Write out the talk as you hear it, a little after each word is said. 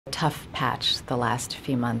Tough patch the last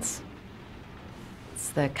few months. It's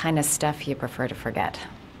the kind of stuff you prefer to forget.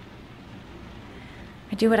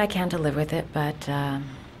 I do what I can to live with it, but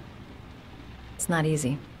it's not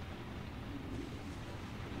easy.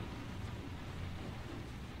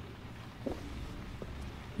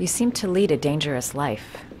 You seem to lead a dangerous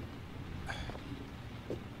life.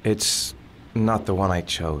 It's not the one I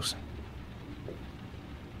chose.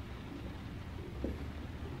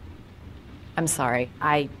 I'm sorry.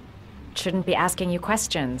 I shouldn't be asking you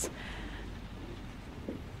questions.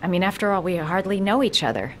 I mean, after all, we hardly know each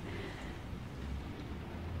other.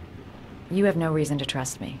 You have no reason to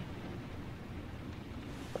trust me.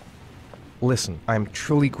 Listen, I'm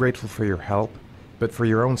truly grateful for your help, but for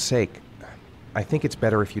your own sake, I think it's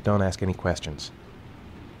better if you don't ask any questions.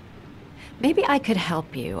 Maybe I could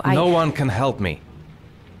help you. No one can help me.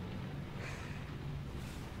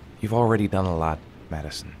 You've already done a lot,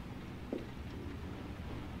 Madison.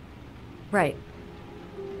 Right.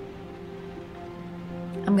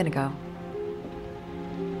 I'm gonna go.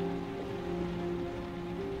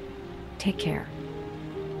 Take care.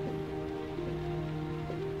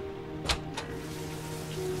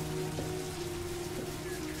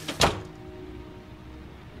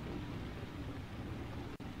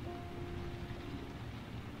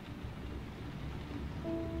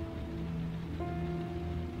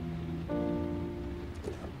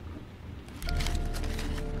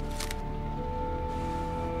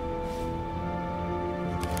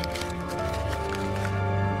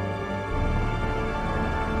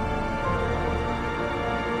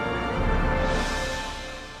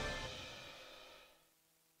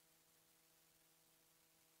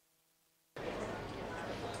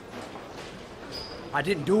 I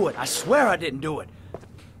didn't do it. I swear I didn't do it.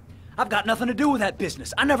 I've got nothing to do with that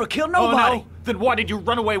business. I never killed nobody. Oh, no? Then why did you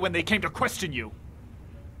run away when they came to question you?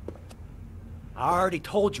 I already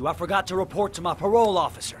told you I forgot to report to my parole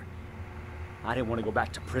officer. I didn't want to go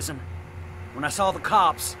back to prison. When I saw the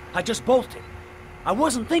cops, I just bolted. I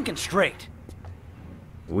wasn't thinking straight.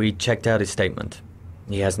 We checked out his statement.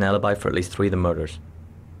 He has an alibi for at least 3 of the murders.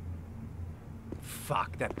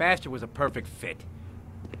 Fuck, that bastard was a perfect fit.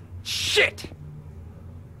 Shit!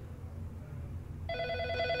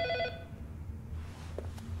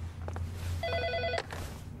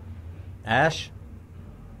 Ash?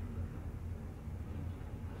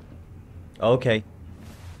 Okay.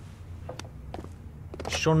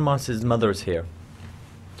 Sean Moss's mother's here.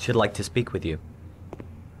 She'd like to speak with you.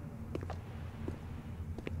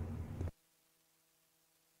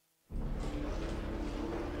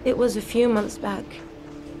 It was a few months back.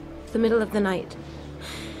 The middle of the night.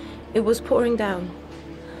 It was pouring down.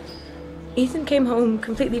 Ethan came home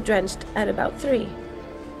completely drenched at about 3.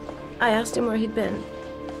 I asked him where he'd been.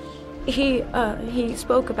 He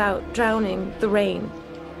spoke about drowning, the rain.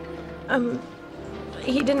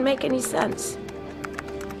 He didn't make any sense.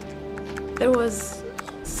 There was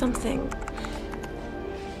something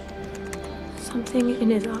in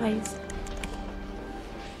his eyes.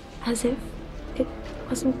 As if it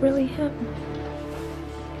wasn't really him.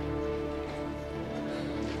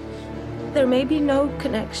 There may be no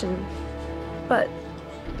connection, but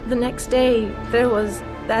the next day there was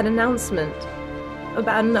that announcement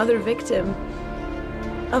about another victim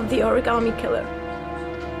of the origami killer.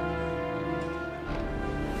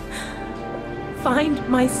 Find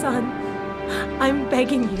my son. I'm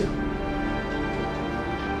begging you.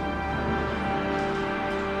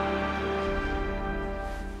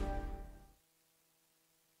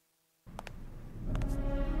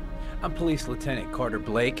 I'm Police Lieutenant Carter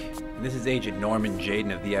Blake, and this is Agent Norman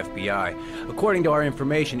Jaden of the FBI. According to our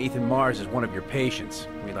information, Ethan Mars is one of your patients.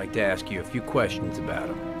 We'd like to ask you a few questions about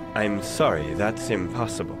him. I'm sorry, that's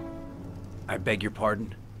impossible. I beg your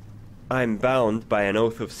pardon? I'm bound by an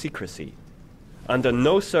oath of secrecy. Under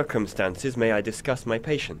no circumstances may I discuss my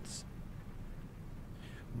patients.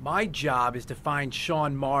 My job is to find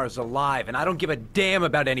Sean Mars alive, and I don't give a damn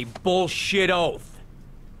about any bullshit oath.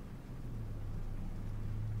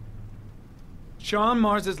 Sean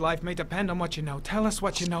Mars's life may depend on what you know. Tell us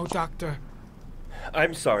what you know, Doctor.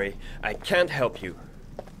 I'm sorry, I can't help you.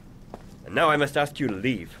 And now I must ask you to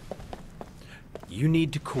leave. You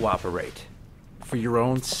need to cooperate. For your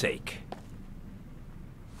own sake.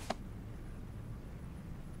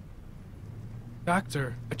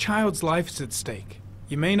 Doctor, a child's life's at stake.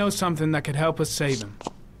 You may know something that could help us save him.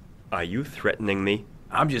 Are you threatening me?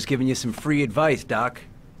 I'm just giving you some free advice, Doc.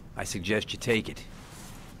 I suggest you take it.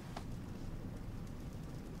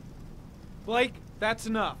 Blake, that's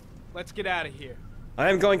enough. Let's get out of here. I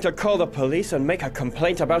am going to call the police and make a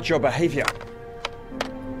complaint about your behavior.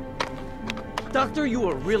 Doctor, you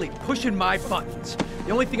are really pushing my buttons.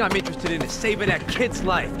 The only thing I'm interested in is saving that kid's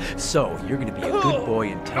life. So, you're gonna be a good boy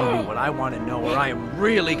and tell me what I want to know, or I am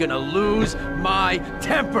really gonna lose my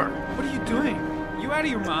temper. What are you doing? You out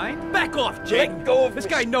of your mind? Back off, Jake. Let go of this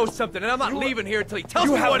me. guy knows something, and I'm not leaving here until he tells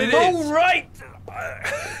You me what it is. have no right!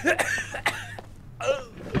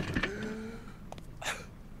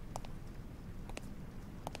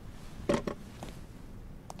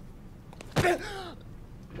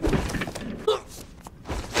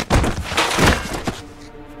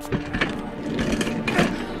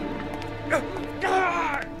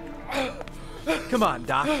 Come on,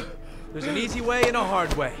 Doc. There's an easy way and a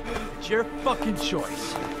hard way. It's your fucking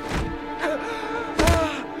choice.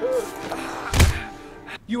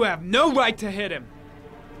 You have no right to hit him.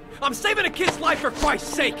 I'm saving a kid's life for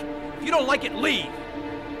Christ's sake! If you don't like it, leave!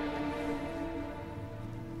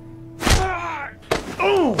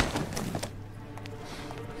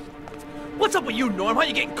 What's up with you, Norm? Huh?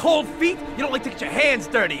 You getting cold feet? You don't like to get your hands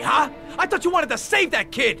dirty, huh? I thought you wanted to save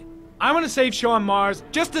that kid! I want to save Sean Mars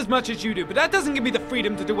just as much as you do, but that doesn't give me the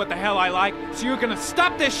freedom to do what the hell I like, so you're gonna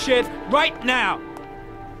stop this shit right now!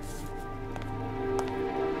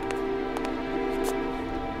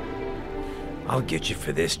 I'll get you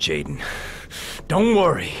for this, Jaden. Don't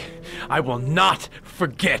worry. I will not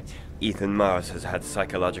forget. Ethan Mars has had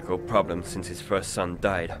psychological problems since his first son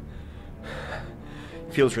died.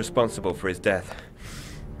 He feels responsible for his death.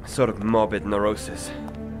 A sort of morbid neurosis.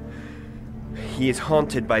 He is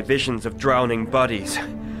haunted by visions of drowning bodies.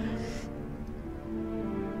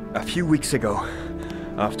 A few weeks ago,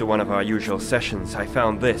 after one of our usual sessions, I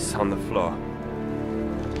found this on the floor.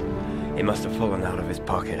 It must have fallen out of his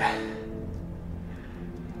pocket.